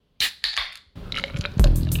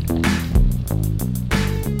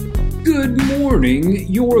Good morning.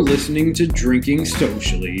 You're listening to Drinking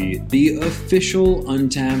Socially, the official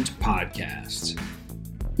Untapped podcast.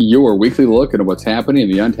 Your weekly look at what's happening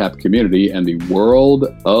in the Untapped community and the world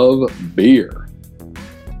of beer.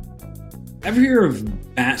 Ever hear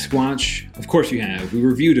of Bat Squatch? Of course you have. We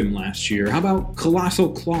reviewed him last year. How about Colossal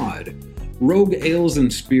Claude? Rogue Ales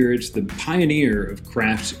and Spirits, the pioneer of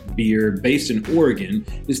craft beer based in Oregon,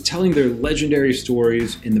 is telling their legendary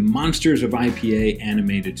stories in the Monsters of IPA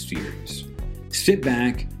animated series. Sit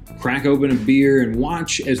back, crack open a beer, and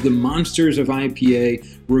watch as the Monsters of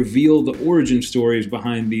IPA reveal the origin stories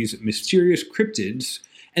behind these mysterious cryptids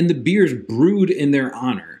and the beers brewed in their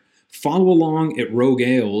honor. Follow along at Rogue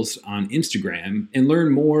Ales on Instagram and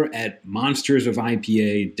learn more at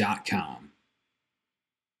monstersofipa.com.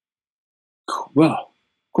 Whoa,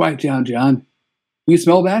 quiet down, John. You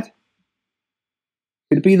smell that?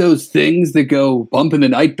 Could it be those things that go bump in the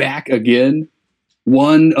night back again?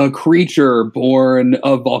 One, a creature born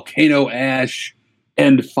of volcano ash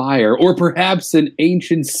and fire, or perhaps an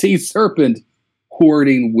ancient sea serpent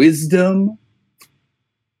hoarding wisdom?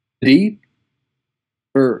 Deep?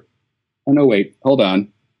 Or, oh no, wait, hold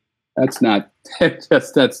on. That's not,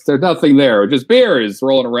 there's nothing there. Just beers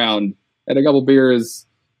rolling around, and a couple beers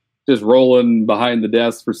just rolling behind the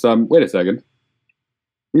desk for some. Wait a second.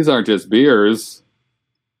 These aren't just beers.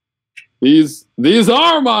 These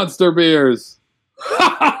are monster beers.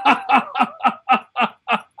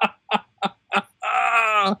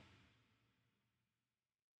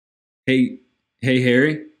 Hey,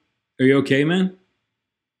 Harry, are you okay, man?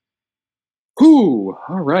 Whew,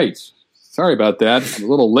 all right. Sorry about that. I'm a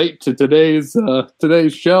little late to today's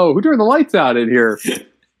show. Who turned the lights out in here?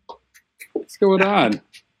 What's going on?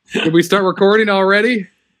 Did we start recording already?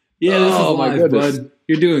 Yeah, this is live, bud.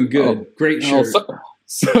 You're doing good. Great shirt.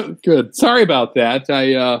 So good. Sorry about that.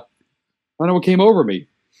 I don't know what came over me.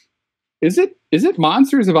 Is it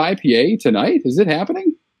Monsters of IPA tonight? Is it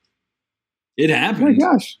happening? It happened. Oh my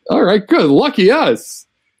gosh. All right, good. Lucky us.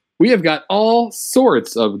 We have got all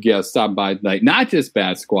sorts of guests stopping by tonight. Not just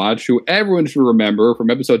Bat Squatch, who everyone should remember from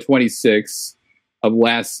episode 26 of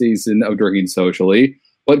last season of Drinking Socially.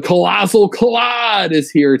 But Colossal Claude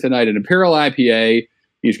is here tonight, an Imperial IPA.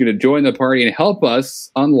 He's going to join the party and help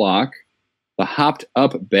us unlock the Hopped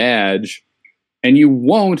Up badge. And you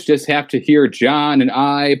won't just have to hear John and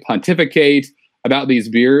I pontificate about these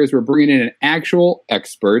beers. We're bringing in an actual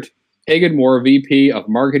expert, Hagen Moore, VP of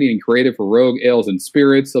Marketing and Creative for Rogue Ales and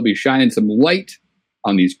Spirits. They'll be shining some light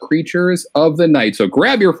on these creatures of the night. So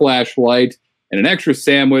grab your flashlight and an extra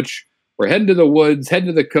sandwich. We're heading to the woods, heading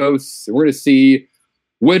to the coast. We're going to see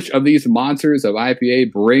which of these monsters of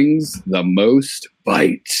IPA brings the most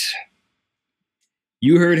bite.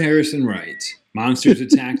 You heard Harrison right. Monsters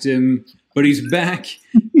attacked him, but he's back.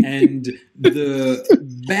 And the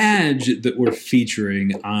badge that we're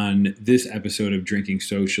featuring on this episode of Drinking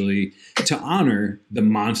Socially to honor the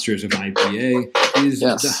Monsters of IPA is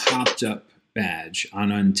the Hopped Up badge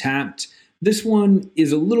on Untapped. This one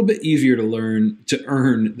is a little bit easier to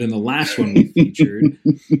earn than the last one we featured.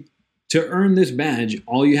 To earn this badge,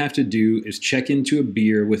 all you have to do is check into a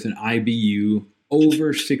beer with an IBU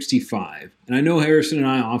over 65. And I know Harrison and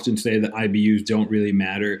I often say that IBUs don't really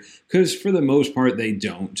matter, because for the most part they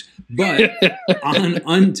don't. But on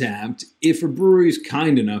Untapped, if a brewery is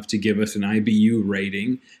kind enough to give us an IBU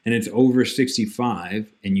rating and it's over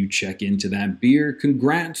 65 and you check into that beer,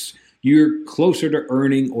 congrats. You're closer to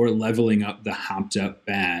earning or leveling up the Hopped Up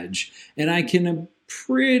badge. And I can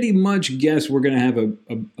pretty much guess we're going to have a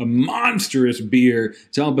monstrous beer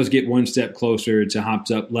to help us get one step closer to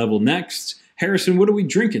Hopped Up level next. Harrison, what are we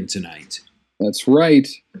drinking tonight? That's right.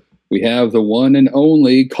 We have the one and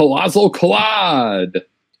only Colossal Claude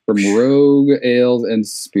from Rogue Ales and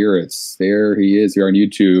Spirits. There he is here on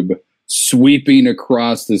YouTube, sweeping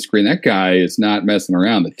across the screen. That guy is not messing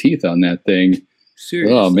around. The teeth on that thing.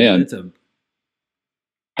 Seriously, oh, man.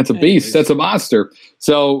 That's a beast. That's a monster.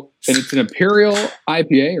 So, and it's an Imperial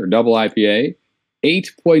IPA or double IPA,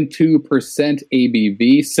 8.2%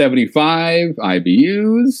 ABV, 75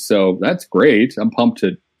 IBUs. So that's great. I'm pumped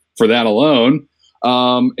for that alone.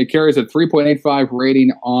 It carries a 3.85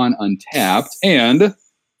 rating on Untapped. And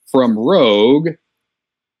from Rogue,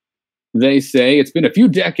 they say it's been a few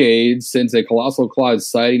decades since a Colossal Claude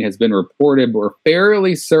sighting has been reported, but we're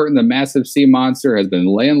fairly certain the massive sea monster has been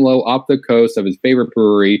laying low off the coast of his favorite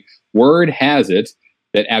brewery. Word has it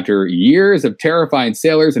that after years of terrifying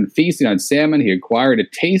sailors and feasting on salmon, he acquired a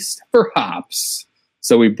taste for hops.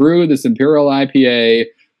 So we brewed this Imperial IPA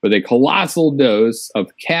with a colossal dose of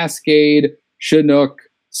Cascade, Chinook,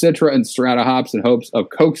 Citra, and Strata hops in hopes of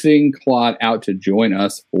coaxing Claude out to join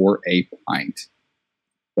us for a pint.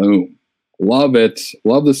 Boom. Love it.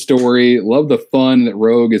 Love the story. Love the fun that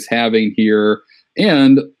Rogue is having here.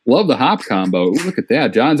 And love the hop combo. Ooh, look at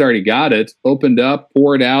that. John's already got it. Opened up,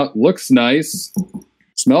 poured out. Looks nice.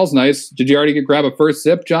 Smells nice. Did you already grab a first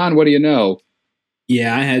sip, John? What do you know?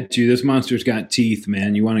 Yeah, I had to. This monster's got teeth,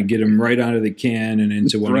 man. You want to get them right out of the can and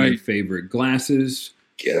into one of your favorite glasses.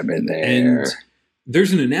 Get them in there. And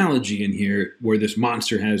there's an analogy in here where this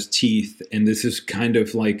monster has teeth, and this is kind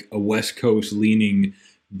of like a West Coast leaning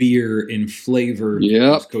beer in flavor.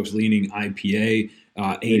 West Coast leaning IPA,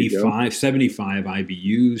 75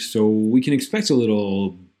 IBUs. So we can expect a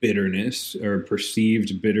little bitterness or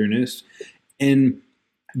perceived bitterness. And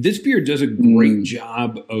this beer does a great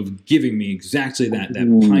job of giving me exactly that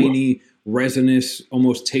piney, resinous,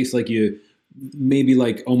 almost tastes like you maybe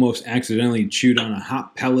like almost accidentally chewed on a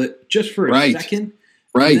hot pellet just for a second.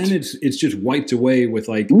 Right. And then it's just wiped away with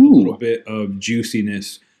like a little bit of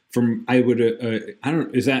juiciness from,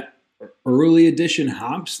 is that early edition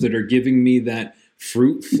hops that are giving me that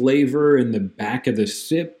fruit flavor in the back of the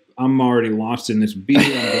sip? I'm already lost in this beer.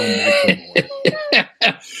 I'm going back for more.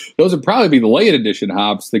 Those would probably be the late edition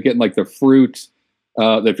hops that get like the fruit.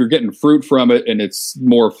 If you're getting fruit from it and it's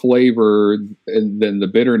more flavor than the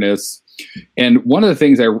bitterness. And one of the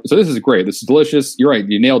things so this is great. This is delicious. You're right.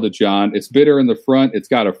 You nailed it, John. It's bitter in the front. It's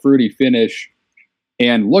got a fruity finish.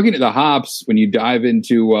 And looking at the hops, when you dive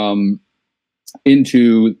into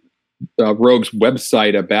Rogue's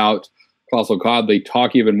website about Colossal Cod, they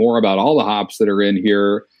talk even more about all the hops that are in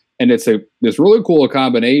here. And it's this really cool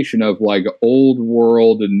combination of like old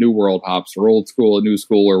world and new world hops, or old school and new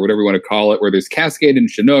school, or whatever you want to call it, where there's Cascade and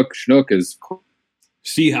Chinook. Chinook is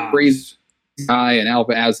sea hops, crazy high in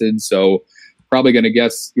alpha acid. So probably going to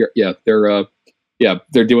guess,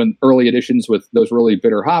 they're doing early editions with those really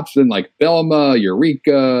bitter hops. Then like Belma,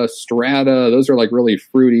 Eureka, Strata, those are like really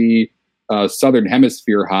fruity Southern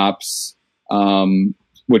Hemisphere hops.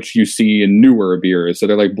 Which you see in newer beers. So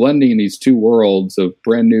they're like blending these two worlds of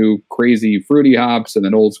brand new, crazy, fruity hops and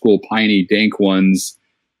then old school, piney, dank ones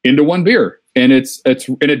into one beer. And it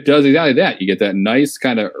does exactly that. You get that nice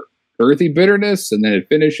kind of earthy bitterness, and then it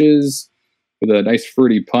finishes with a nice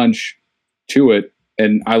fruity punch to it.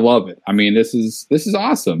 And I love it. I mean, this is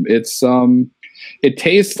awesome. It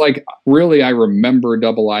tastes like, really, I remember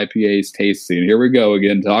double IPAs tasting. Here we go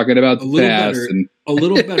again, talking about the past. A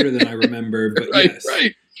little better than I remember, but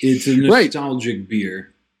it's a nostalgic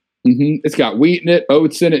beer. Mm-hmm. It's got wheat in it,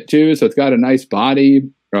 oats in it too, so it's got a nice body,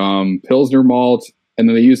 Pilsner malt, and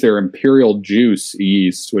then they use their Imperial Juice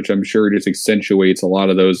yeast, which I'm sure just accentuates a lot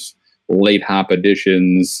of those late hop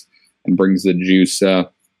additions and brings the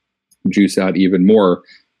juice out even more.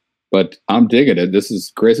 But I'm digging it.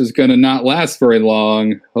 Chris is going to not last very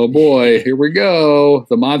long. Oh boy, here we go.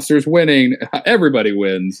 The monster's winning. Everybody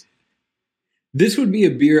wins. This would be a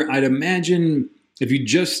beer, I'd imagine, if you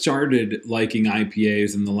just started liking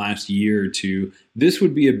IPAs in the last year or two, this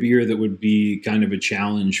would be a beer that would be kind of a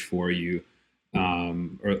challenge for you.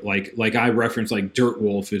 Or like I referenced, like Dirt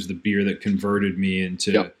Wolf is the beer that converted me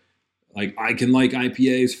into like, I can like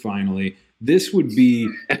IPAs finally. This would be,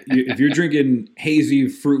 if you're drinking hazy,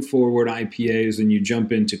 fruit forward IPAs and you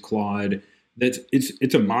jump into Claude,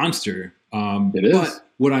 it's a monster. It is. But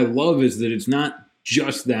what I love is that it's not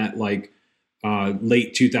just that like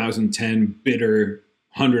late 2010 bitter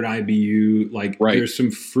 100 IBU. Like there's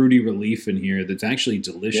some fruity relief in here that's actually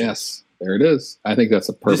delicious. Yes, there it is. I think that's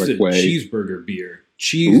a perfect way. Cheeseburger beer.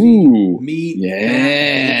 Cheesy, meat,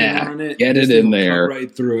 on it. Get it in there.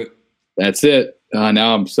 Right through it. That's it.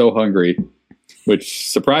 Now I'm so hungry. Which,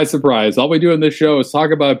 surprise, surprise, all we do in this show is talk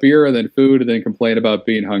about beer and then food and then complain about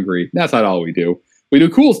being hungry. That's not all we do. We do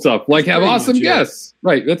cool stuff, like have awesome guests.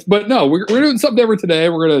 Right. But no, we're doing something different today.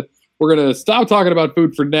 We're gonna stop talking about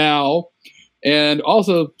food for now, and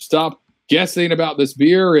also stop guessing about this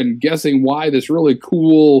beer and guessing why this really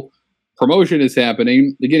cool promotion is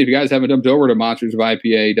happening. Again, if you guys haven't jumped over to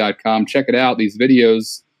monstersofipa.com, check it out. These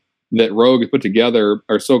videos that Rogue has put together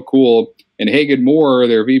are so cool. And Hagen Moore,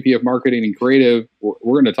 their VP of Marketing and Creative,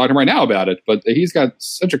 we're going to talk to him right now about it. But he's got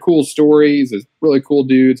such a cool story. He's a really cool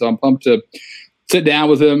dude. So I'm pumped to sit down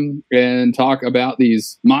with him and talk about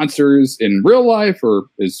these monsters in real life, or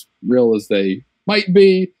as real as they might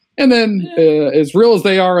be. And then as real as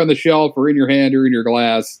they are on the shelf or in your hand or in your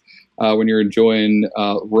glass when you're enjoying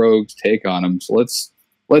Rogue's take on them. So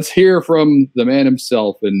let's hear from the man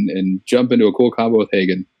himself and jump into a cool combo with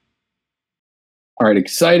Hagen. All right,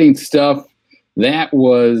 exciting stuff. That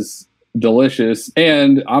was delicious.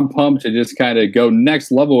 And I'm pumped to just kind of go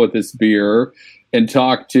next level with this beer and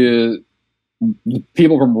talk to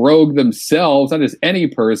people from Rogue themselves, not just any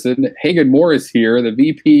person. Hagen Moore is here, the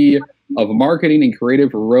VP of Marketing and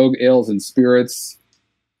Creative for Rogue Ales and Spirits.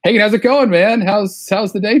 Hey, how's it going, man? How's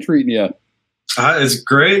the day treating you? It's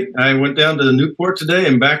great. I went down to Newport today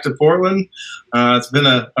and back to Portland. It's been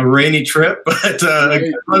a rainy trip, but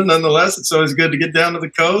nonetheless, it's always good to get down to the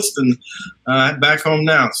coast and back home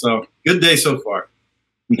now. So good day so far.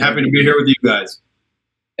 I'm happy to be here with you guys.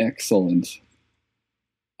 Excellent.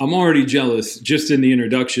 I'm already jealous just in the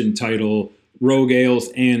introduction title, Rogue Ales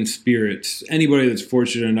and Spirits. Anybody that's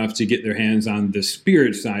fortunate enough to get their hands on the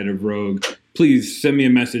spirit side of Rogue, please send me a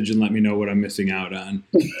message and let me know what I'm missing out on.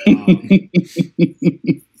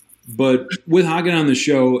 But with hogging on the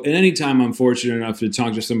show, and anytime I'm fortunate enough to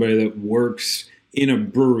talk to somebody that works in a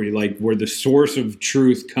brewery, like where the source of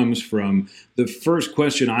truth comes from, the first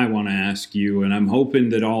question I want to ask you, and I'm hoping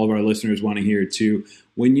that all of our listeners want to hear it too,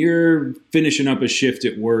 when you're finishing up a shift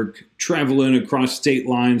at work, traveling across state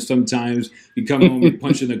lines sometimes, you come home, you're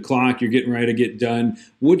punching the clock, you're getting ready to get done.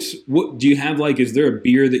 What do you have, like, is there a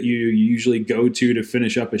beer that you usually go to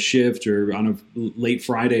finish up a shift or on a late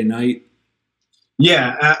Friday night?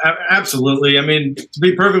 Yeah, absolutely. I mean, to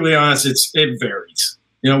be perfectly honest, it varies.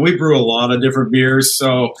 You know, we brew a lot of different beers,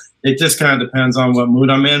 so it just kind of depends on what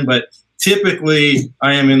mood I'm in. But typically,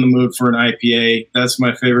 I am in the mood for an IPA. That's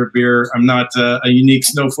my favorite beer. I'm not a unique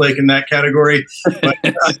snowflake in that category, but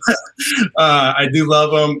I do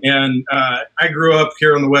love them. And I grew up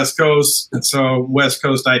here on the West Coast, and so West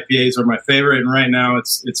Coast IPAs are my favorite. And right now,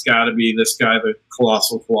 it's got to be this guy, the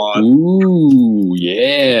Colossal Claude. Ooh,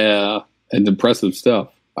 yeah. And impressive stuff.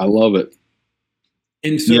 I love it.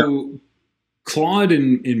 And so Claude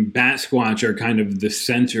and Bat Squatch are kind of the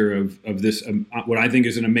center of this, what I think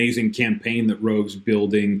is an amazing campaign that Rogue's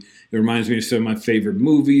building. It reminds me of some of my favorite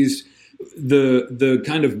movies. The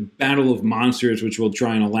kind of battle of monsters, which we'll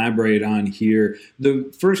try and elaborate on here. The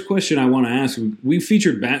first question I want to ask, we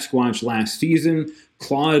featured Bat Squatch last season.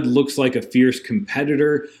 Claude looks like a fierce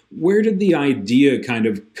competitor. Where did the idea kind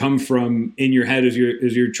of come from in your head as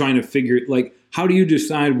you're trying to figure, like, how do you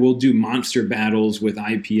decide we'll do monster battles with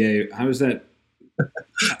IPA? How is that?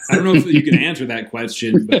 I don't know if you can answer that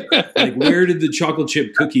question, but like, where did the chocolate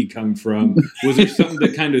chip cookie come from? Was there something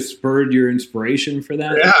that kind of spurred your inspiration for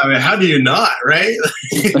that? Yeah, I mean, how do you not, right?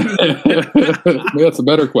 That's a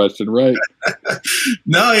better question, right?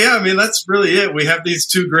 No, yeah, I mean, that's really it. We have these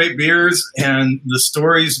two great beers, and the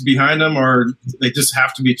stories behind them they just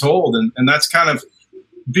have to be told. And that's kind of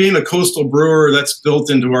being a coastal brewer, that's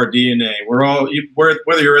built into our DNA.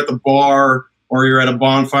 Whether you're at the bar or you're at a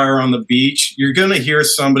bonfire on the beach, you're going to hear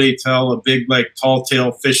somebody tell a big, like, tall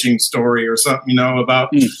tale fishing story or something, you know, about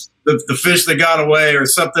the fish that got away or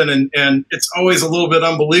something. And it's always a little bit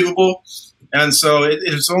unbelievable. And so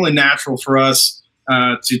it's only natural for us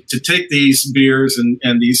to take these beers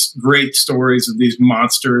and these great stories of these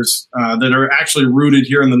monsters that are actually rooted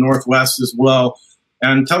here in the Northwest as well,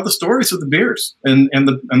 and tell the stories of the beers and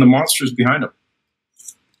the monsters behind them.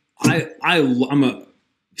 I'm a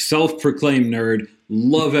self-proclaimed nerd,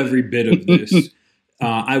 love every bit of this.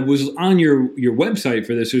 I was on your website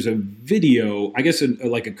for this. There's a video, I guess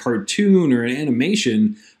like a cartoon or an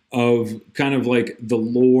animation of kind of like the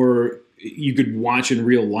lore you could watch in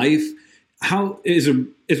real life. How is a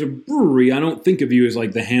brewery, I don't think of you as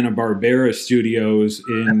like the Hanna-Barbera studios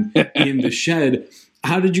in the shed.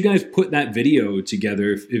 How did you guys put that video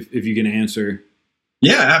together, if you can answer?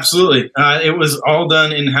 Yeah, absolutely. It was all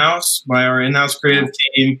done in-house by our in-house creative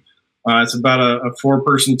team. It's about a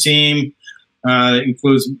 4-person team. It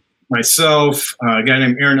includes myself, a guy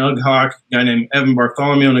named Aaron Ughawk, a guy named Evan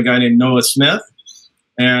Bartholomew, and a guy named Noah Smith.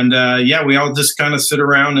 And we all just kind of sit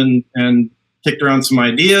around and kicked around some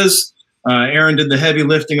ideas. Aaron did the heavy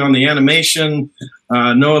lifting on the animation.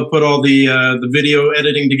 Noah put all the video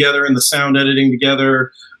editing together and the sound editing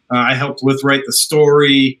together. I helped write the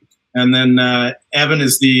story. And then Evan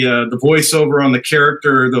is the voiceover on the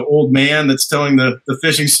character, the old man that's telling the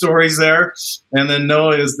fishing stories there. And then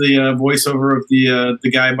Noah is the voiceover of the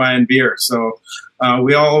guy buying beer. So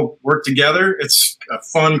we all work together. It's a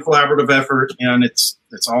fun collaborative effort, and it's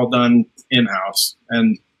all done in-house.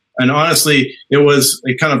 And honestly, it was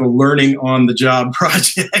a kind of a learning on the job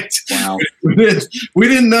project. Wow. we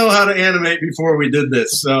didn't know how to animate before we did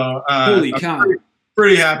this. So holy cow. I'm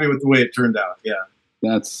pretty happy with the way it turned out. Yeah.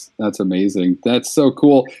 That's amazing. That's so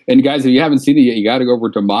cool. And guys, if you haven't seen it yet, you got to go over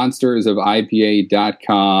to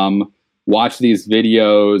monstersofIPA.com. Watch these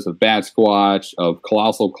videos of Bat Squatch, of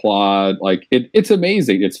Colossal Claude. Like it's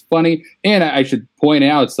amazing. It's funny. And I should point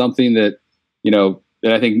out something that,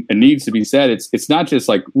 that I think needs to be said. It's not just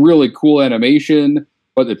like really cool animation,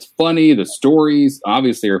 but it's funny. The stories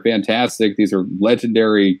obviously are fantastic. These are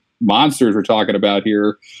legendary monsters we're talking about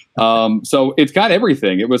here. So it's got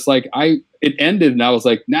everything. It was like it ended and I was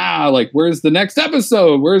like, nah, like where's the next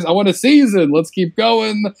episode? I want a season. Let's keep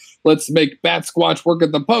going. Let's make Bat Squatch work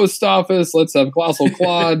at the post office. Let's have Colossal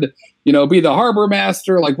Claude, be the harbor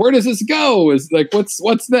master. Like, where does this go? Is like,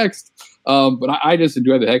 what's next? But I just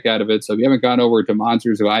enjoyed the heck out of it. So if you haven't gone over to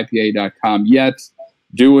monstersofipa.com yet,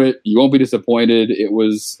 do it. You won't be disappointed. It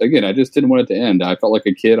was, again, I just didn't want it to end. I felt like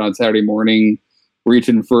a kid on Saturday morning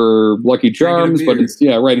reaching for Lucky Charms, but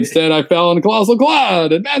instead I fell into Colossal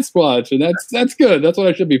Claude and Bat Squatch, and that's good. That's what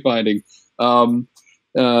I should be finding. Right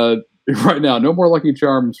now, no more Lucky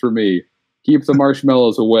Charms for me. Keep the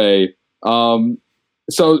marshmallows away.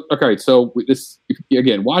 So this,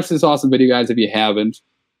 again, watch this awesome video, guys, if you haven't.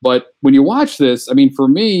 But when you watch this, I mean, for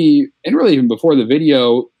me, and really even before the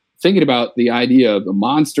video, thinking about the idea of the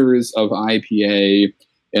monsters of IPA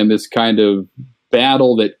and this kind of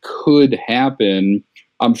battle that could happen,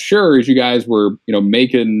 I'm sure as you guys were,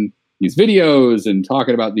 making these videos and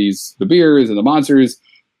talking about the beers and the monsters,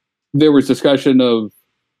 there was discussion of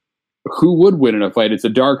who would win in a fight. It's a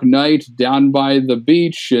dark night down by the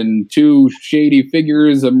beach and two shady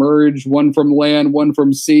figures emerge, one from land, one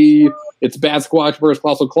from sea. It's Bat Squatch versus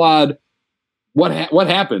Colossal Claude. What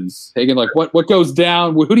happens, Hagen? Like what goes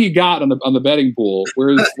down? Who do you got on the betting pool?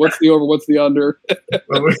 What's the over? What's the under?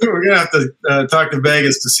 Well, we're gonna have to talk to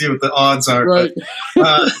Vegas to see what the odds are. Right.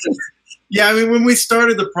 But, yeah, I mean, when we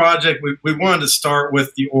started the project, we wanted to start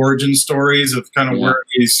with the origin stories of kind of where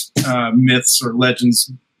these myths or legends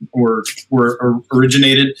were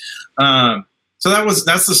originated. So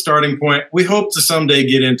that's the starting point. We hope to someday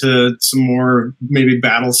get into some more maybe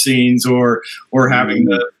battle scenes or having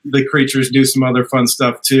the creatures do some other fun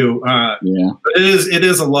stuff too. But it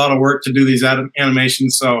is a lot of work to do these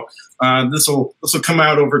animations. So this will come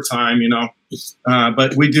out over time,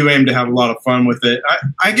 but we do aim to have a lot of fun with it.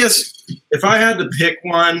 I guess if I had to pick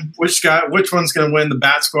one, which one's going to win, the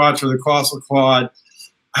Bat Squatch or the Colossal Claude?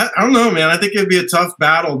 I don't know, man. I think it'd be a tough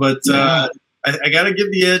battle, but I got to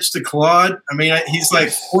give the edge to Claude. I mean, he's like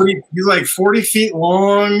 40. He's like 40 feet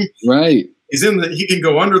long. Right. He can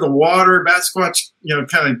go under the water. Bat Squatch,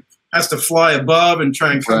 kind of has to fly above and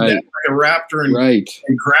try and come down like a raptor and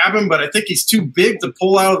grab him. But I think he's too big to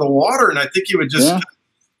pull out of the water, and I think he would just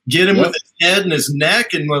get him with his head and his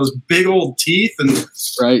neck and those big old teeth. And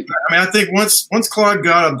I mean, I think once Claude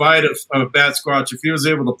got a bite of Bat Squatch, if he was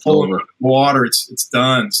able to pull him out of the water, it's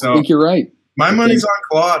done. So I think you're right. My money's on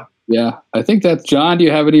Claude. Yeah, I think that's John. Do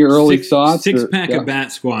you have any early thoughts? Six-pack of Bat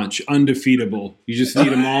Squatch, undefeatable. You just need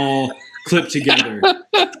them all clipped together.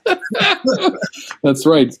 That's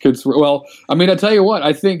right. Well, I mean, I tell you what.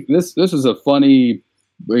 I think this is a funny,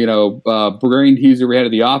 brain teaser we had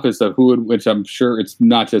at the office of which I'm sure it's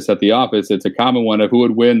not just at the office. It's a common one of who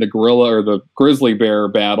would win the gorilla or the grizzly bear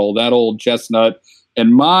battle. That old chestnut.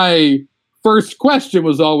 And my first question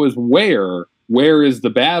was always where is the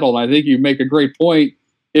battle? And I think you make a great point.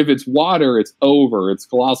 If it's water, it's over. It's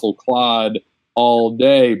Colossal Claude all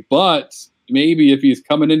day. But maybe if he's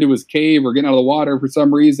coming into his cave or getting out of the water for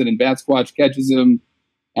some reason and Bat Squatch catches him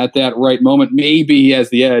at that right moment, maybe he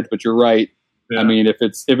has the edge. But you're right. Yeah. I mean, if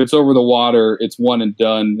it's over the water, it's one and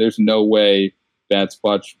done. There's no way Bat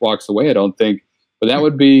Squatch walks away, I don't think. But that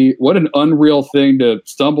would be what an unreal thing to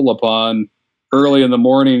stumble upon early in the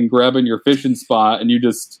morning, grabbing your fishing spot, and you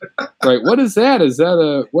just what is that? Is that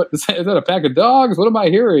a pack of dogs? What am I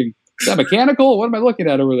hearing? Is that mechanical? What am I looking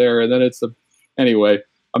at over there? And then anyway.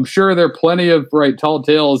 I'm sure there are plenty of tall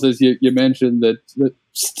tales, as you mentioned, that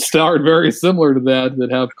start very similar to that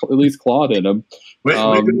have at least Claude in them. We could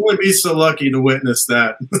only be so lucky to witness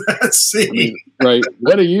that scene. I mean, right?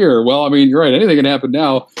 What a year! Well, I mean, you're right. Anything can happen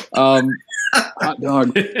now. Hot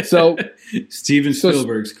dog. So Steven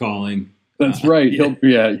Spielberg's calling. That's right.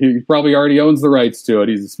 He probably already owns the rights to it.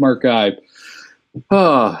 He's a smart guy.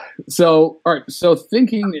 So all right. So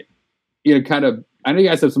thinking, kind of. I know you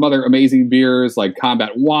guys have some other amazing beers like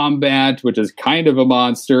Combat Wombat, which is kind of a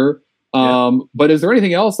monster. But is there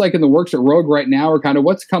anything else like in the works at Rogue right now, or kind of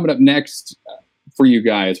what's coming up next for you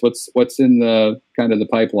guys? What's in the kind of the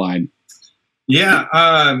pipeline? Yeah,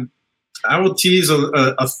 I will tease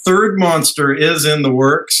a third monster is in the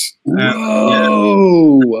works.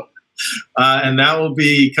 Whoa! And that will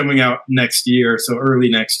be coming out next year, so early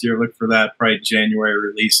next year. Look for that, probably January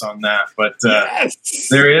release on that. But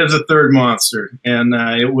there is a third monster, and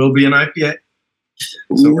it will be an IPA.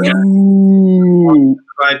 So we're going to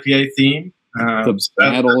IPA theme. The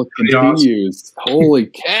battle continues. Awesome. Holy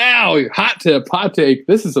cow! Hot take.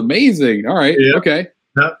 This is amazing. All right. Yeah. Okay.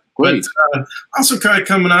 Yep. Great. But also kind of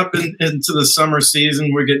coming up into the summer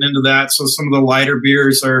season, we're getting into that. So some of the lighter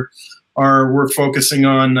beers are we're focusing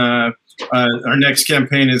on our next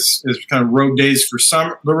campaign is kind of road days for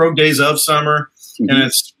summer, the road days of summer, and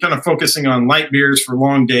it's kind of focusing on light beers for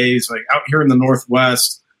long days, like out here in the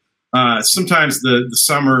Northwest. Sometimes the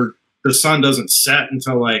summer, the sun doesn't set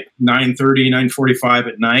until like 9:30, 9:45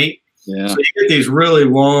 at night. Yeah. So you get these really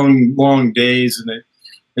long days, and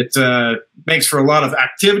it makes for a lot of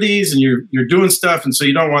activities, and you're doing stuff, and so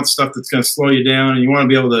you don't want stuff that's going to slow you down, and you want to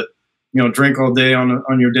be able to, drink all day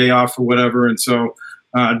on your day off or whatever. And so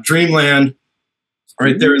Dreamland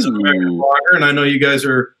right there is an American lager, and I know you guys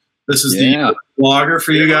are. This is the lager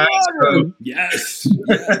for you guys. So, yes.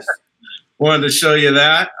 wanted to show you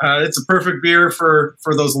that. It's a perfect beer for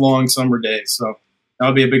those long summer days. So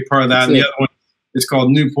that'll be a big part of that. And the other one is called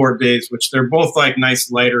Newport Days, which they're both like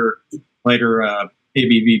nice lighter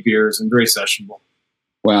ABV beers and very sessionable.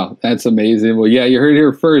 Wow, that's amazing. Well, yeah, you heard it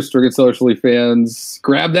here first, Drinking Socially fans.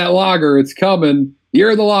 Grab that lager. It's coming.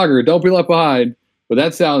 You're the lager. Don't be left behind. But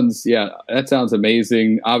that sounds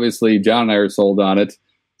amazing. Obviously, John and I are sold on it. It's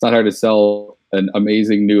not hard to sell an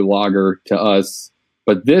amazing new lager to us.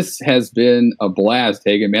 But this has been a blast,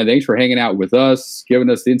 Hagen. Man, thanks for hanging out with us, giving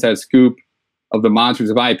us the inside scoop of the Monsters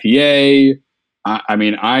of IPA. I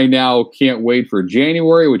mean, I now can't wait for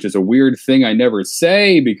January, which is a weird thing I never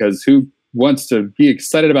say because who wants to be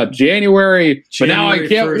excited about January? But now I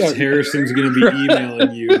can't. 1st, Harrison's going to be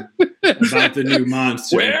emailing you about the new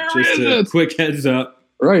Monster. Just a quick heads up.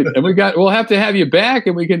 Right, and we'll have to have you back,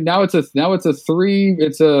 and we can now it's a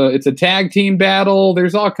tag team battle.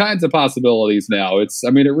 There's all kinds of possibilities now. The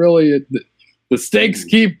stakes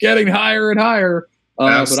keep getting higher and higher.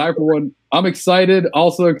 But I, for one, I'm excited.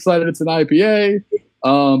 Also excited it's an IPA.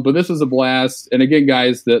 But this was a blast. And again,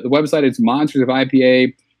 guys, the website is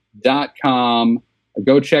monstersofIPA.com.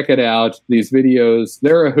 Go check it out. These videos,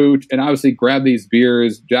 they're a hoot. And obviously grab these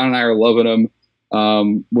beers. John and I are loving them.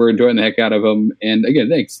 We're enjoying the heck out of them. And again,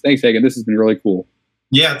 thanks, Hagen. This has been really cool.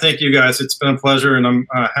 Yeah, thank you guys. It's been a pleasure, and I'm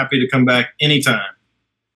happy to come back anytime.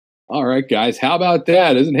 All right, guys. How about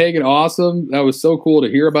that? Isn't Hagen awesome? That was so cool to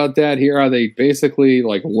hear about that. Hear how they basically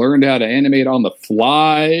learned how to animate on the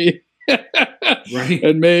fly. Right.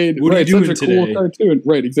 And made such a cool cartoon.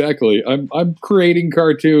 Right, exactly. I'm creating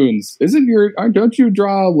cartoons. Don't you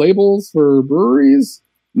draw labels for breweries?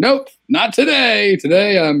 Nope, not today.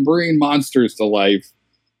 Today I'm bringing monsters to life.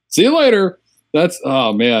 See you later. That's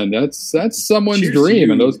someone's Cheers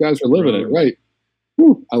dream, and those guys are living it. Right.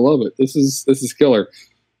 Whew, I love it. This is killer.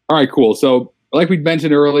 All right, cool. So, like we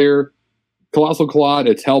mentioned earlier, Colossal Claude,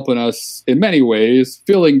 it's helping us in many ways.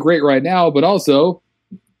 Feeling great right now, but also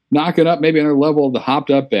knocking up maybe another level of the Hopped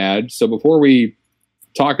Up badge. So before we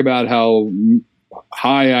talk about how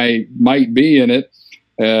high I might be in it,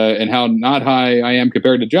 and how not high I am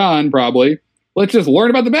compared to John, probably, let's just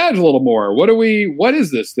learn about the badge a little more. What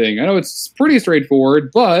is this thing? I know it's pretty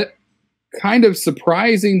straightforward, but kind of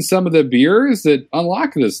surprising some of the beers that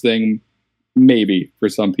unlock this thing, maybe, for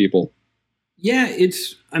some people. Yeah,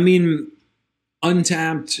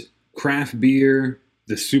 Untapped, craft beer,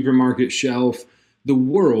 the supermarket shelf, the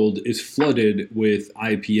world is flooded with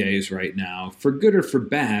IPAs right now. For good or for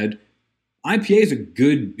bad, IPA is a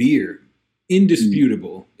good beer.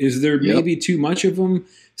 Indisputable. Is there maybe too much of them?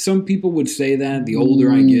 Some people would say that. The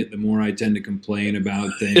older I get, the more I tend to complain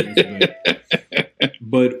about things.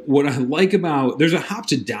 But what I like about, there's a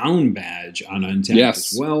Hopped Down badge on Untapped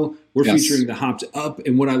as well. We're featuring the Hopped Up.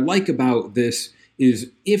 And what I like about this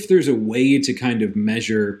is if there's a way to kind of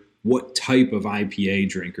measure what type of IPA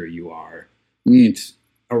drinker you are, it's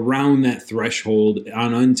around that threshold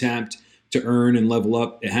on Untapped. To earn and level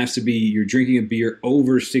up, it has to be you're drinking a beer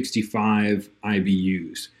over 65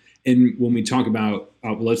 IBUs. And when we talk about,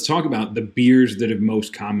 let's talk about the beers that have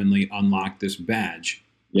most commonly unlocked this badge.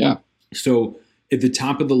 Yeah. So at the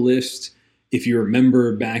top of the list, if you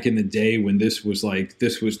remember back in the day when this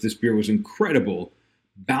beer was incredible,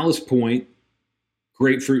 Ballast Point,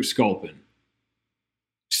 Grapefruit Sculpin.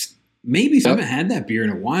 Maybe I haven't had that beer in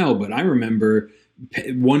a while, but I remember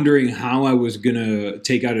wondering how I was going to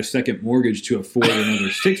take out a second mortgage to afford another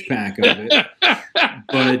 6-pack of it.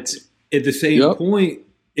 But at the same point,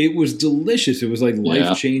 it was delicious. It was like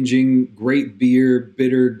life-changing, great beer,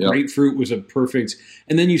 bitter. Grapefruit was a perfect.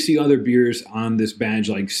 And then you see other beers on this badge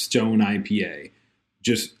like Stone IPA.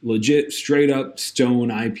 Just legit, straight up Stone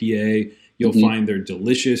IPA. You'll find their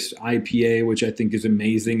delicious IPA, which I think is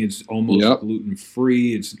amazing. It's almost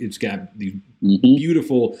gluten-free. It's got these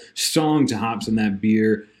beautiful song to hops in that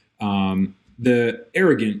beer. The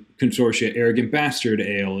Arrogant Consortia, Arrogant Bastard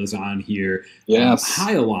Ale is on here. Yes.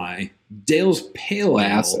 High Ally, Dale's Pale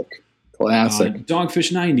Ale. Classic.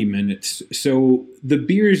 Dogfish 90 Minutes. So the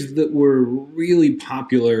beers that were really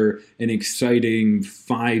popular and exciting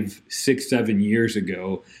 5, 6, 7 years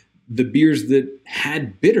ago, the beers that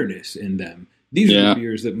had bitterness in them. These are the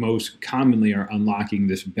beers that most commonly are unlocking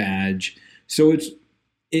this badge. So it's,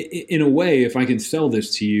 in a way, if I can sell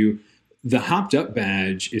this to you, the Hopped Up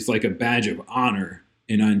badge is like a badge of honor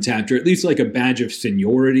in Untappd, or at least like a badge of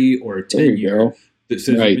seniority or tenure that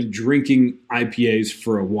says I've been drinking IPAs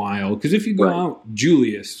for a while. Because if you go out,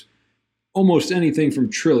 Julius, almost anything from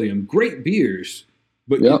Trillium, great beers,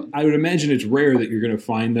 but I would imagine it's rare that you're going to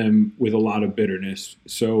find them with a lot of bitterness.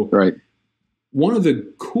 So one of the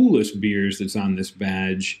coolest beers that's on this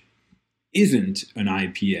badge isn't an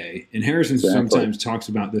IPA. And Harrison sometimes talks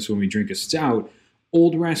about this when we drink a stout.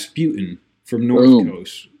 Old Rasputin from North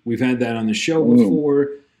Coast. We've had that on the show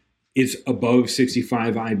before. It's above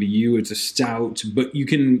 65 IBU. It's a stout, but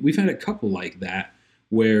we've had a couple like that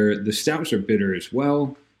where the stouts are bitter as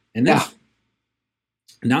well. And that's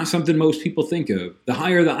not something most people think of. The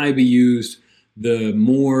higher the IBUs, the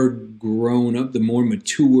more grown up, the more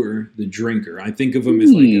mature the drinker. I think of them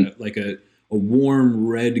as like a warm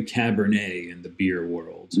red Cabernet in the beer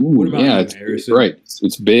world. What about you, Harrison? Right.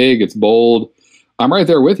 It's big. It's bold. I'm right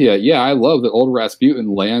there with you. Yeah, I love that Old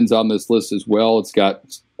Rasputin lands on this list as well. It's got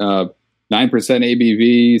 9%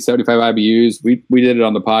 ABV, 75 IBUs. We did it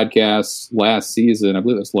on the podcast last season. I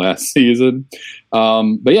believe it was last season.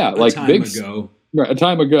 But yeah, like a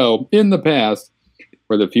time ago in the past.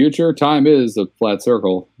 For the future, time is a flat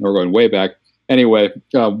circle. We're going way back. Anyway,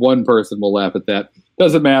 one person will laugh at that.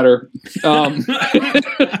 Doesn't matter.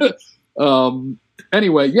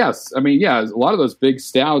 Anyway, yes. I mean, a lot of those big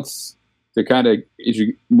stouts. To kind of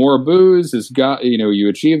more booze has got, you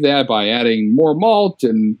achieve that by adding more malt,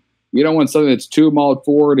 and you don't want something that's too malt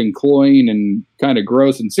forward and cloying and kind of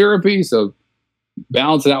gross and syrupy. So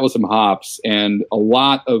balance it out with some hops, and a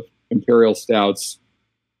lot of imperial stouts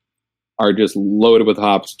are just loaded with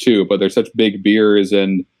hops too, but they're such big beers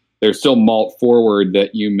and they're still malt forward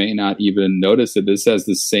that you may not even notice it. This has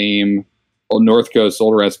the same, North Coast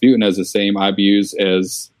Old Rasputin has the same IBUs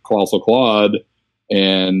as Colossal Claude.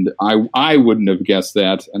 And I wouldn't have guessed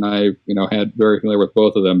that, and I had very familiar with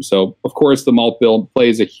both of them. So of course the malt bill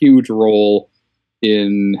plays a huge role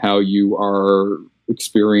in how you are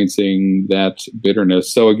experiencing that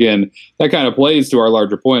bitterness. So again, that kind of plays to our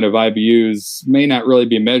larger point of IBUs may not really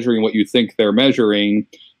be measuring what you think they're measuring.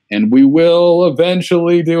 And we will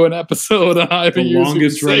eventually do an episode on IBUs. The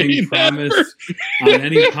longest running promise on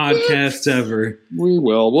any podcast ever. We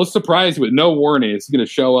will. We'll surprise you with no warning. It's going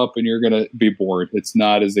to show up and you're going to be bored. It's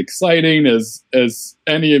not as exciting as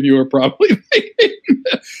any of you are probably thinking.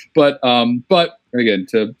 But again,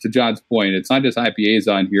 to John's point, it's not just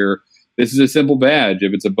IPAs on here. This is a simple badge.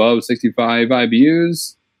 If it's above 65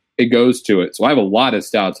 IBUs, it goes to it. So I have a lot of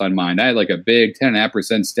stouts on mine. I had like a big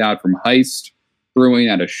 10.5% stout from Heist Brewing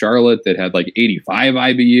out of Charlotte that had like 85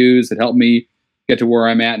 IBUs that helped me get to where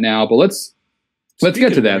I'm at now. But let's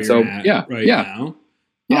get to that. So now.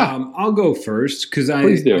 I'll go first because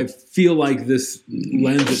I feel like this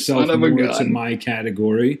lends itself more to my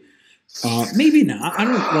category. Maybe not. I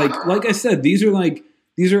don't like I said, these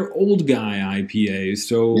are old guy IPAs.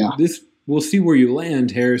 So we'll see where you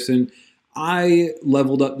land, Harrison. I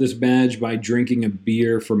leveled up this badge by drinking a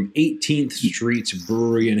beer from 18th Street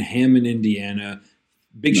Brewery in Hammond, Indiana.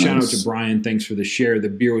 Big shout out to Brian. Thanks for the share. The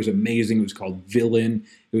beer was amazing. It was called Villain.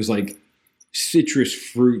 It was like citrus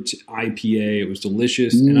fruit IPA. It was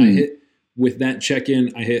delicious. And with that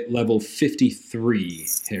check-in, I hit level 53,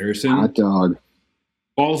 Harrison. Hot dog.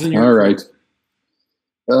 Balls in your All right.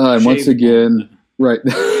 And once again, right.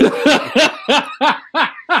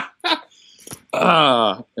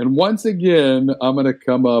 And once again, I'm going to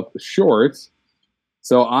come up short.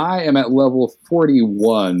 So I am at level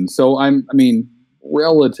 41. So I'm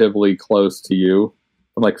relatively close to you.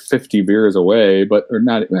 I'm like 50 beers away, or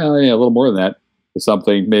not. Well, a little more than that. Or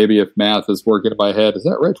something. Maybe if math is working in my head, is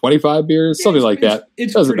that right? 25 beers, something like that.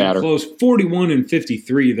 It doesn't matter. Close. 41 and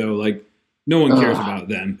 53 though. Like no one cares about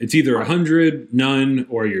them. It's either 100, none,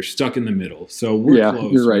 or you're stuck in the middle. So we're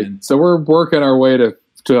close. You're right. Man. So we're working our way to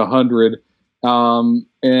 100. And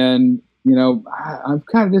I'm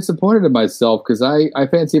kind of disappointed in myself because I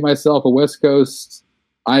fancy myself a West Coast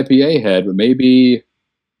IPA head, but maybe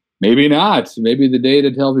not. Maybe the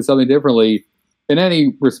data tells me something differently. In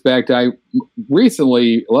any respect, I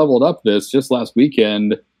recently leveled up this just last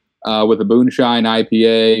weekend with a Boonshine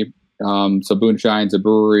IPA. So Boonshine's a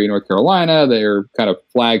brewery in North Carolina. They're kind of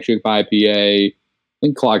flagship IPA. I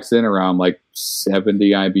think clocks in around like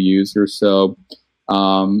 70 IBUs or so.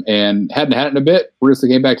 And hadn't had it in a bit.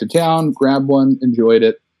 Recently came back to town, grabbed one, enjoyed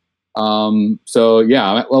it. So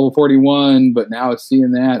yeah, I'm at level 41, but now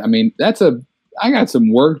seeing that, I mean, I got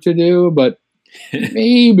some work to do, but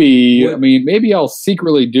maybe I'll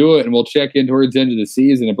secretly do it and we'll check in towards the end of the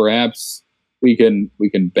season and perhaps we can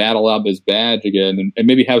battle out this badge again and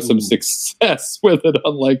maybe have some success with it,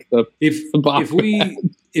 unlike the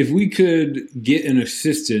if we could get an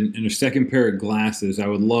assistant and a second pair of glasses, I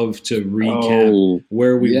would love to recap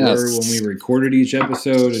where we were when we recorded each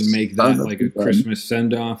episode and make that like a Christmas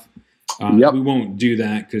send-off. We won't do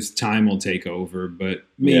that because time will take over, but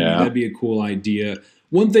maybe that'd be a cool idea.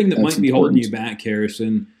 One thing that might be holding you back,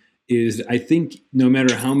 Harrison, is I think no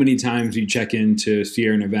matter how many times you check into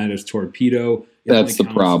Sierra Nevada's Torpedo, that's the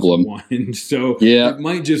problem. So it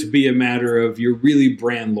might just be a matter of you're really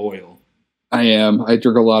brand loyal. I am. I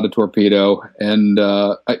drink a lot of Torpedo, and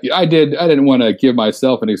I didn't want to give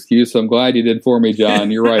myself an excuse, so I'm glad you did for me,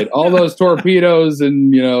 John. You're right. All those Torpedoes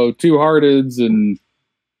and Two Hearteds and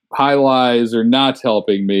High Lies are not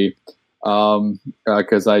helping me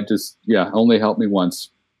because I just only helped me once.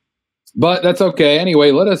 But that's okay.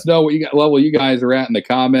 Anyway, let us know what level you guys are at in the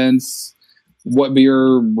comments. What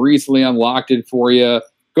beer recently unlocked it for you?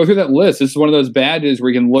 Go through that list. This is one of those badges where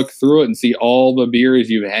you can look through it and see all the beers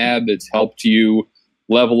you've had that's helped you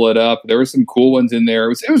level it up. There were some cool ones in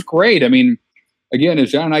there. It was great. I mean, again,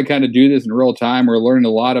 as John and I kind of do this in real time, we're learning a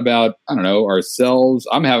lot about, ourselves.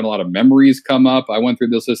 I'm having a lot of memories come up. I went through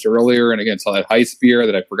this list earlier and again saw that Heist beer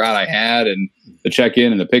that I forgot I had, and the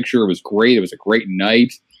check-in and the picture was great. It was a great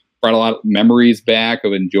night. Brought a lot of memories back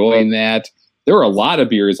of enjoying that. There were a lot of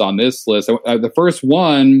beers on this list. The first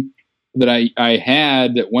one that I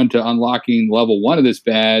had that went to unlocking level 1 of this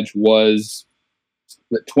badge was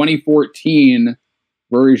the 2014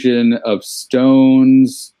 version of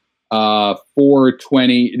Stone's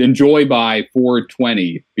 420 Enjoy by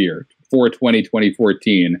 420 beer, 420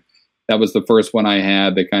 2014. That was the first one I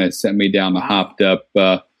had that kind of sent me down the hopped up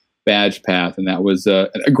badge path, and that was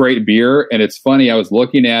a great beer. And it's funny, I was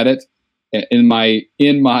looking at it in my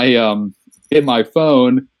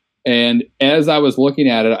phone, and as I was looking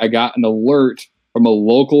at it, I got an alert from a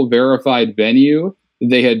local verified venue.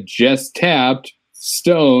 They had just tapped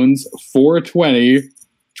Stone's 420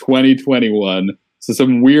 2021. So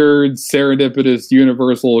some weird serendipitous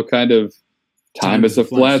universal kind of time is a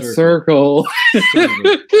flat circle.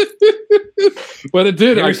 But it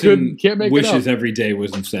did. Harrison can't make it up. Wishes every day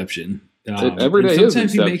was Inception. Every day is sometimes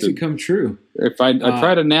Inception. he makes it come true. If I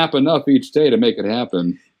try to nap enough each day to make it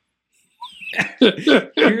happen.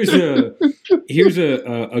 Here's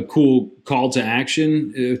a cool call to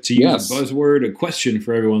action to use a buzzword, a question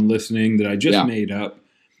for everyone listening that I just made up.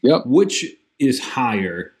 Yep. Which is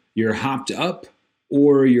higher, you're hopped up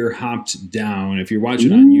or you're hopped down? If you're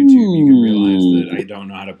watching on YouTube, you can realize that I don't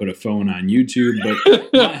know how to put a phone on YouTube,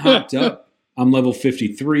 but my hopped up, I'm level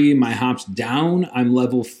 53. My hopped down, I'm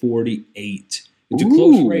level 48. It's a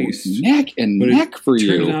close race. Neck and neck for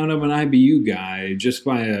you. Turns out I'm an IBU guy just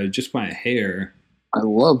by a hair. I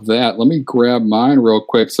love that. Let me grab mine real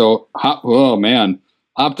quick. So, hopped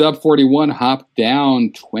up 41, hopped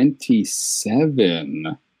down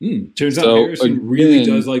 27. Turns out Harrison really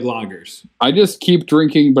does like lagers. I just keep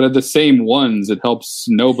drinking, but at the same ones. It helps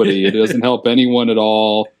nobody. It doesn't help anyone at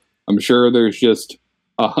all. I'm sure there's just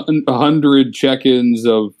 100 check-ins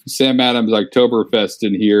of Sam Adams Oktoberfest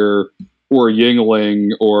in here, or Yingling,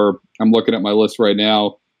 or I'm looking at my list right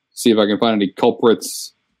now, see if I can find any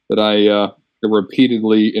culprits that I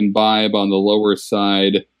repeatedly imbibe on the lower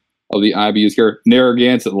side of the IBUs here.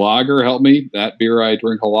 Narragansett Lager, help me. That beer I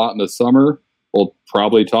drink a lot in the summer. We'll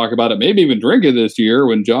probably talk about it, maybe even drink it this year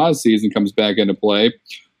when Jaws season comes back into play.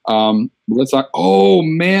 Let's talk. Oh,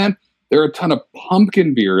 man. There are a ton of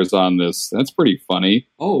pumpkin beers on this. That's pretty funny.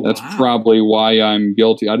 That's probably why I'm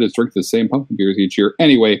guilty. I just drink the same pumpkin beers each year.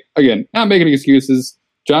 Anyway, again, not making excuses.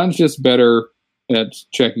 John's just better at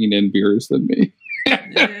checking in beers than me.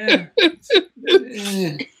 A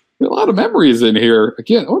lot of memories in here.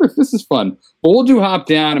 Again, I wonder if this is fun. But we'll do Hop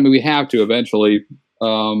Down. I mean, we have to eventually.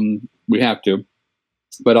 We have to.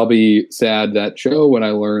 But I'll be sad that show when I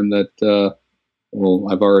learn that...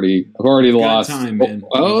 I've already lost. Time, man.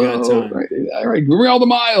 Got time. Right. Bring all the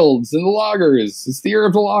milds and the lagers. It's the year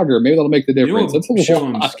of the lager. Maybe that'll make the difference. That's the show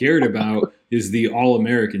I'm scared about is the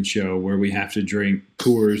All-American show where we have to drink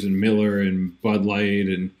Coors and Miller and Bud Light,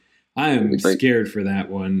 and I am scared for that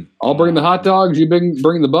one. I'll bring the hot dogs. You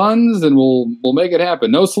bring the buns, and we'll make it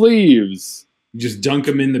happen. No sleeves. You just dunk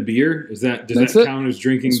them in the beer? Does that count as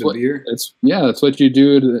drinking the beer? That's what you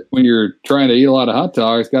do when you're trying to eat a lot of hot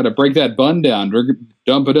dogs. Got to break that bun down,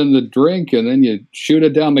 dump it in the drink, and then you shoot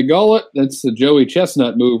it down the gullet. That's the Joey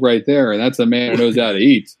Chestnut move right there, and that's a man who knows how to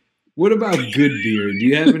eat. What about good beer? Do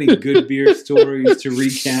you have any good beer stories to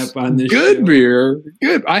recap on this Good show? beer.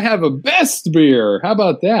 Good. I have a best beer. How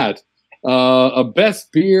about that? A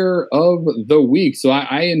best beer of the week. So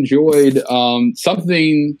I enjoyed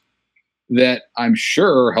something that I'm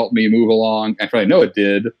sure helped me move along. Actually, I know it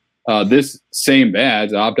did. This same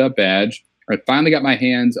badge, opt-up badge. I finally got my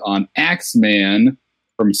hands on Axeman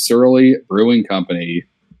from Surly Brewing Company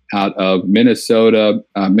out of Minnesota,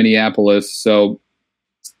 Minneapolis. So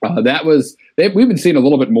that was, we've been seeing a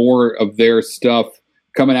little bit more of their stuff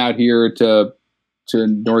coming out here to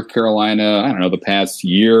North Carolina, I don't know, the past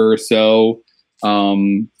year or so,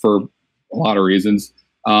 for a lot of reasons.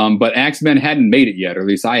 But Axeman hadn't made it yet, or at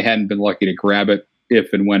least I hadn't been lucky to grab it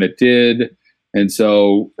if and when it did. And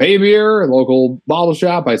so Pay Beer, a local bottle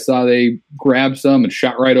shop, I saw they grabbed some and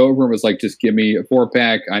shot right over and was like, just give me a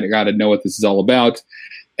 4-pack. I got to know what this is all about.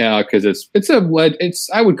 Because it's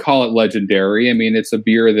I would call it legendary. I mean, it's a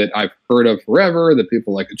beer that I've heard of forever, that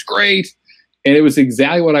people like, it's great. And it was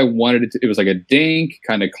exactly what I wanted it to. It was like a dank,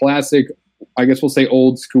 kind of classic, I guess we'll say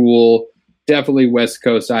old school, definitely West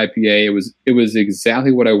Coast IPA. It was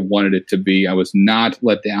exactly what I wanted it to be. I was not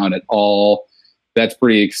let down at all. That's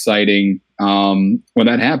pretty exciting when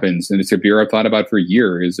that happens. And it's a beer I've thought about for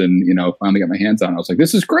years, and finally got my hands on it. I was like,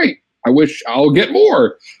 this is great. I wish I'll get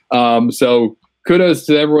more. So kudos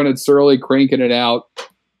to everyone at Surly cranking it out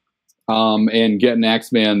and getting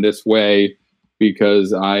Axeman this way,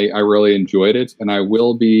 because I really enjoyed it, and I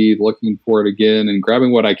will be looking for it again and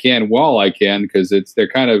grabbing what I can while I can, because they're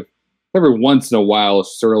kind of every once in a while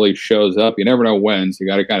Surly shows up. You never know when, so you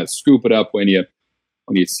got to kind of scoop it up when you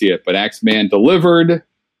see it. But Axeman delivered,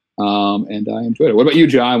 and I enjoyed it. What about you,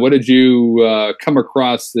 John? What did you come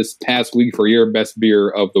across this past week for your best beer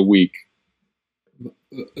of the week?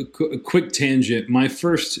 A quick tangent. My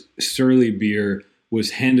first Surly beer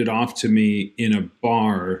was handed off to me in a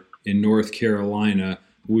bar in North Carolina.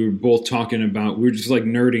 We were both talking about, we were just like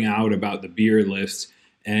nerding out about the beer list.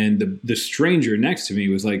 And the stranger next to me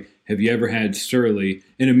was like, have you ever had Surly?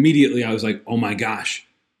 And immediately I was like, oh my gosh,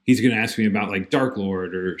 he's going to ask me about like Dark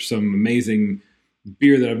Lord or some amazing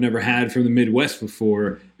beer that I've never had from the Midwest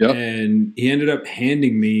before. Yep. And he ended up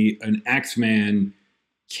handing me an Axeman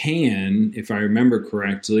can, if I remember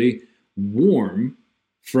correctly, warm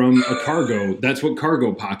from a cargo. That's what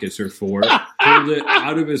cargo pockets are for. Pulled it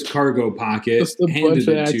out of his cargo pocket, handed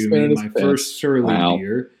it to me, my first Surly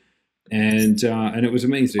beer, and it was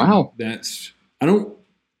amazing. Wow.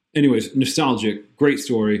 Anyways, nostalgic, great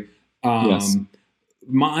story. Yes.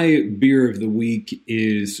 My beer of the week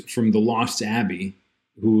is from the Lost Abbey,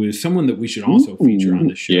 who is someone that we should also feature on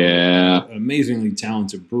the show. Yeah. An amazingly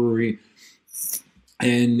talented brewery.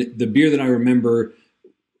 And the beer that I remember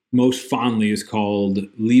most fondly is called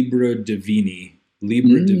Libra Divini.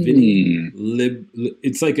 Libra Divini.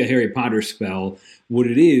 It's like a Harry Potter spell. What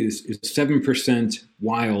it is 7%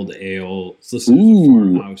 wild ale. It's listed as a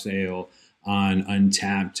farmhouse ale on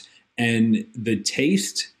Untapped. And the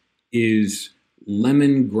taste is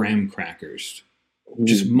lemon graham crackers.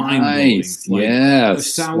 Just mind-blowing. Nice. Like yes. a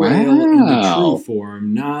sour ale in the true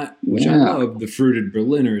form, which I love the fruited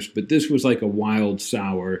Berliners, but this was like a wild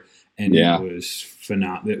sour, and it was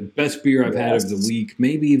phenomenal. Best beer I've had of the week,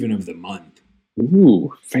 maybe even of the month.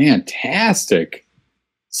 Ooh, fantastic.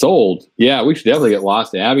 Sold. Yeah, we should definitely get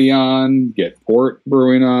Lost Abbey on, get Port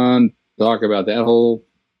Brewing on, talk about that whole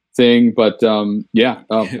thing. But I'm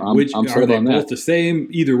sold on that. Both the same?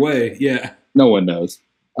 Either way, yeah. No one knows.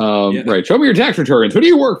 Right. Show me your tax returns. Who do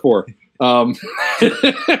you work for?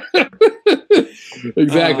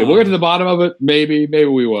 Exactly. We'll get to the bottom of it. Maybe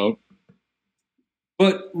we won't.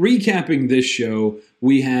 But recapping this show,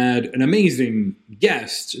 we had an amazing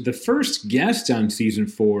guest. The first guest on season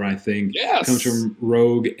 4, I think, comes from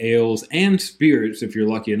Rogue Ales and Spirits, if you're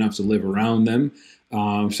lucky enough to live around them.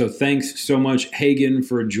 So thanks so much, Hagen,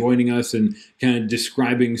 for joining us and kind of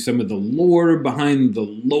describing some of the lore behind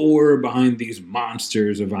these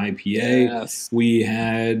monsters of IPA. Yes. We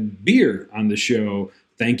had beer on the show.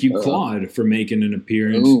 Thank you, Claude, for making an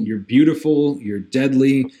appearance. You're beautiful, you're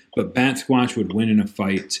deadly, but Bat Squatch would win in a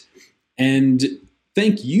fight. And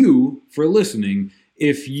thank you for listening.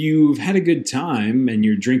 If you've had a good time and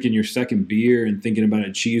you're drinking your second beer and thinking about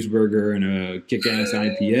a cheeseburger and a kick-ass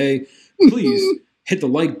IPA, please hit the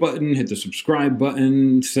like button, hit the subscribe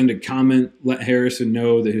button, send a comment, let Harrison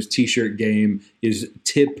know that his t-shirt game is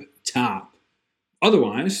tip-top.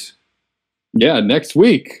 Otherwise... Yeah, next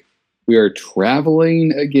week we are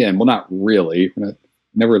traveling again. Well, not really. We're not,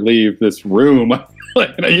 never leave this room. You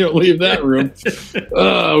don't leave that room.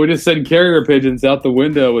 We just send carrier pigeons out the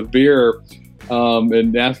window with beer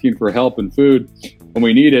and asking for help and food when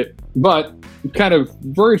we need it. But kind of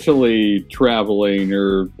virtually traveling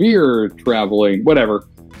or beer traveling, whatever.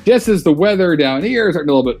 Just as the weather down here is starting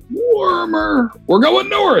a little bit warmer, we're going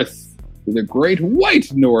north to the Great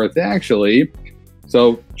White North, actually.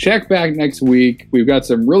 So check back next week. We've got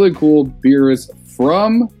some really cool beers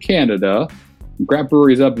from Canada. Craft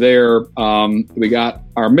breweries up there. We got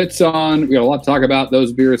our mitts on. We got a lot to talk about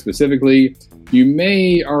those beers specifically. You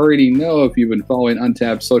may already know, if you've been following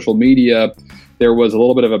Untappd social media, there was a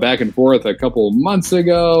little bit of a back and forth a couple months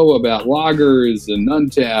ago about lagers and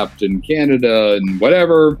Untappd and Canada and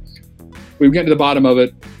whatever. We've gotten to the bottom of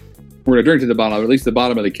it. We're going to drink to the bottom of it, at least the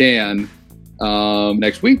bottom of the can,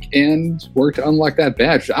 next week, and work to unlock that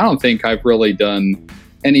batch. I don't think I've really done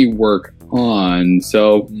any work on.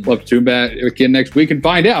 So we'll have to tune back again next week and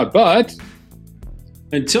find out. But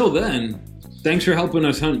until then, thanks for helping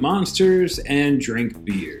us hunt monsters and drink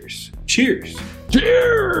beers. Cheers.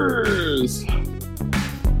 Cheers!